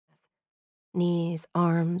knees,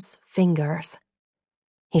 arms, fingers.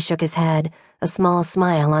 He shook his head, a small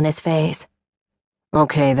smile on his face.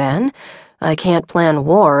 Okay then, I can't plan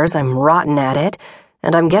wars, I'm rotten at it,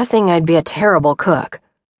 and I'm guessing I'd be a terrible cook.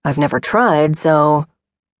 I've never tried, so...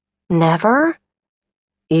 Never?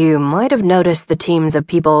 You might have noticed the teams of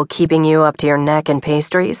people keeping you up to your neck in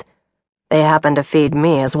pastries. They happen to feed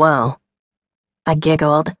me as well. I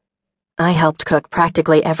giggled. I helped cook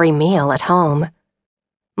practically every meal at home.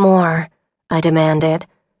 More, I demanded.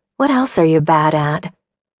 What else are you bad at?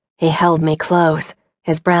 He held me close,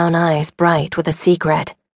 his brown eyes bright with a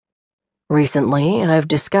secret. Recently, I've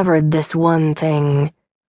discovered this one thing.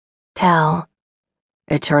 Tell.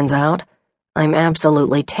 It turns out, I'm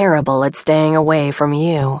absolutely terrible at staying away from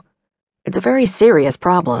you. It's a very serious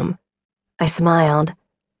problem. I smiled.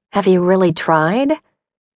 Have you really tried?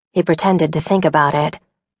 He pretended to think about it.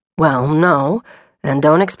 Well, no, and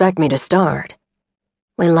don't expect me to start.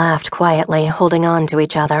 We laughed quietly, holding on to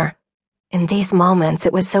each other. In these moments,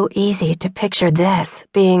 it was so easy to picture this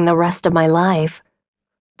being the rest of my life.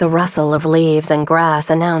 The rustle of leaves and grass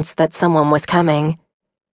announced that someone was coming.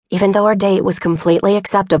 Even though our date was completely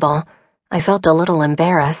acceptable, I felt a little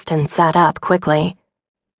embarrassed and sat up quickly.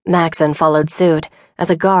 Maxon followed suit as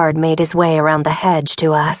a guard made his way around the hedge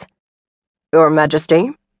to us. Your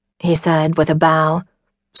Majesty, he said with a bow.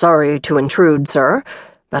 Sorry to intrude, sir,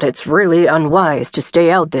 but it's really unwise to stay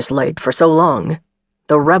out this late for so long.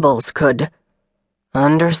 The rebels could...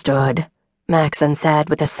 Understood, Maxon said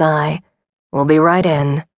with a sigh. We'll be right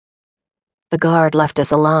in. The guard left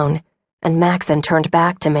us alone, and Maxon turned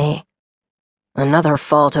back to me. Another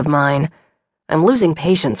fault of mine. I'm losing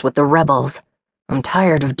patience with the rebels. I'm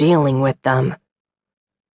tired of dealing with them.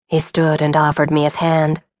 He stood and offered me his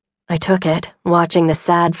hand. I took it, watching the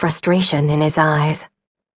sad frustration in his eyes.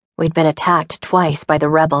 We'd been attacked twice by the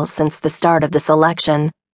rebels since the start of this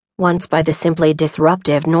election, once by the simply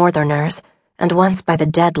disruptive Northerners, and once by the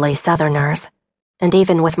deadly Southerners. And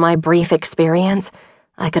even with my brief experience,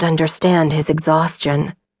 I could understand his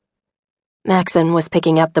exhaustion. Maxon was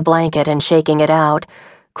picking up the blanket and shaking it out,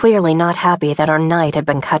 clearly not happy that our night had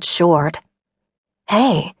been cut short.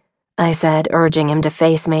 Hey, I said, urging him to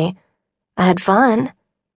face me. I had fun.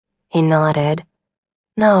 He nodded.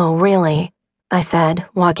 No, really, I said,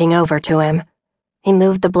 walking over to him. He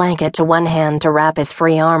moved the blanket to one hand to wrap his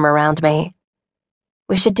free arm around me.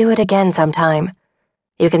 We should do it again sometime.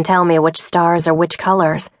 You can tell me which stars are which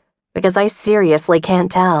colors, because I seriously can't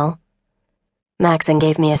tell. Maxon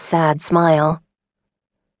gave me a sad smile.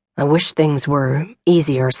 I wish things were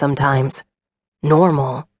easier sometimes.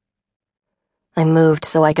 Normal. I moved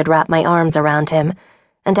so I could wrap my arms around him,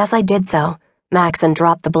 and as I did so, Maxon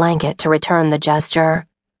dropped the blanket to return the gesture.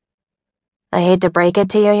 I hate to break it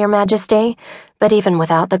to you, Your Majesty, but even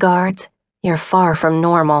without the guards, you're far from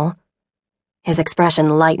normal. His expression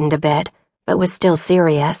lightened a bit, but was still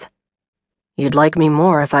serious. You'd like me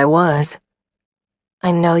more if I was.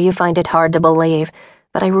 I know you find it hard to believe,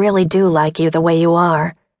 but I really do like you the way you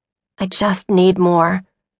are. I just need more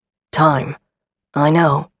time. I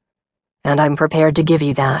know, and I'm prepared to give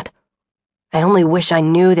you that. I only wish I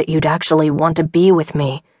knew that you'd actually want to be with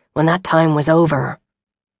me when that time was over.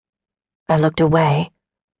 I looked away.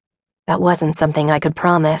 That wasn't something I could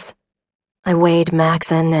promise. I weighed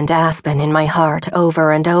Maxon and Aspen in my heart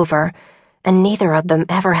over and over, and neither of them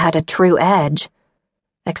ever had a true edge.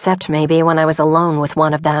 Except maybe when I was alone with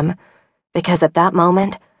one of them, because at that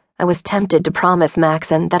moment, I was tempted to promise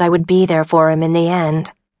Maxon that I would be there for him in the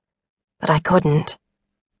end. But I couldn't.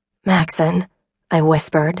 Maxon, I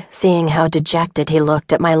whispered, seeing how dejected he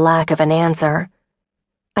looked at my lack of an answer.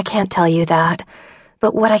 I can't tell you that,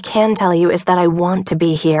 but what I can tell you is that I want to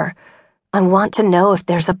be here. I want to know if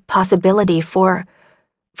there's a possibility for...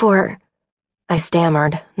 I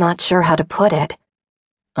stammered, not sure how to put it.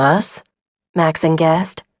 Us? Maxon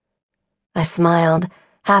guessed. I smiled,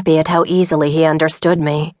 happy at how easily he understood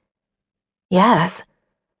me. Yes.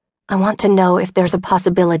 I want to know if there's a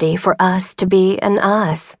possibility for us to be an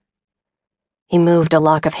us. He moved a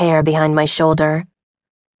lock of hair behind my shoulder.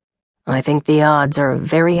 I think the odds are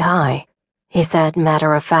very high, he said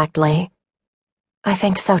matter-of-factly. I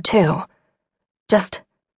think so too. Just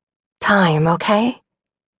time, okay?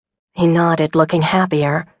 He nodded, looking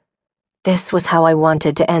happier. This was how I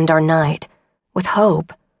wanted to end our night, with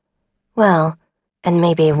hope. Well, and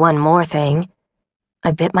maybe one more thing.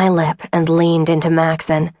 I bit my lip and leaned into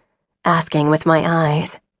Maxon, asking with my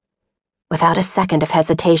eyes. Without a second of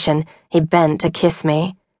hesitation, he bent to kiss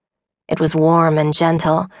me. It was warm and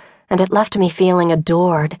gentle, and it left me feeling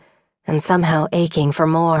adored, and somehow aching for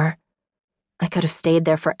more. I could have stayed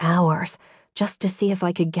there for hours, just to see if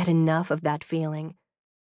I could get enough of that feeling.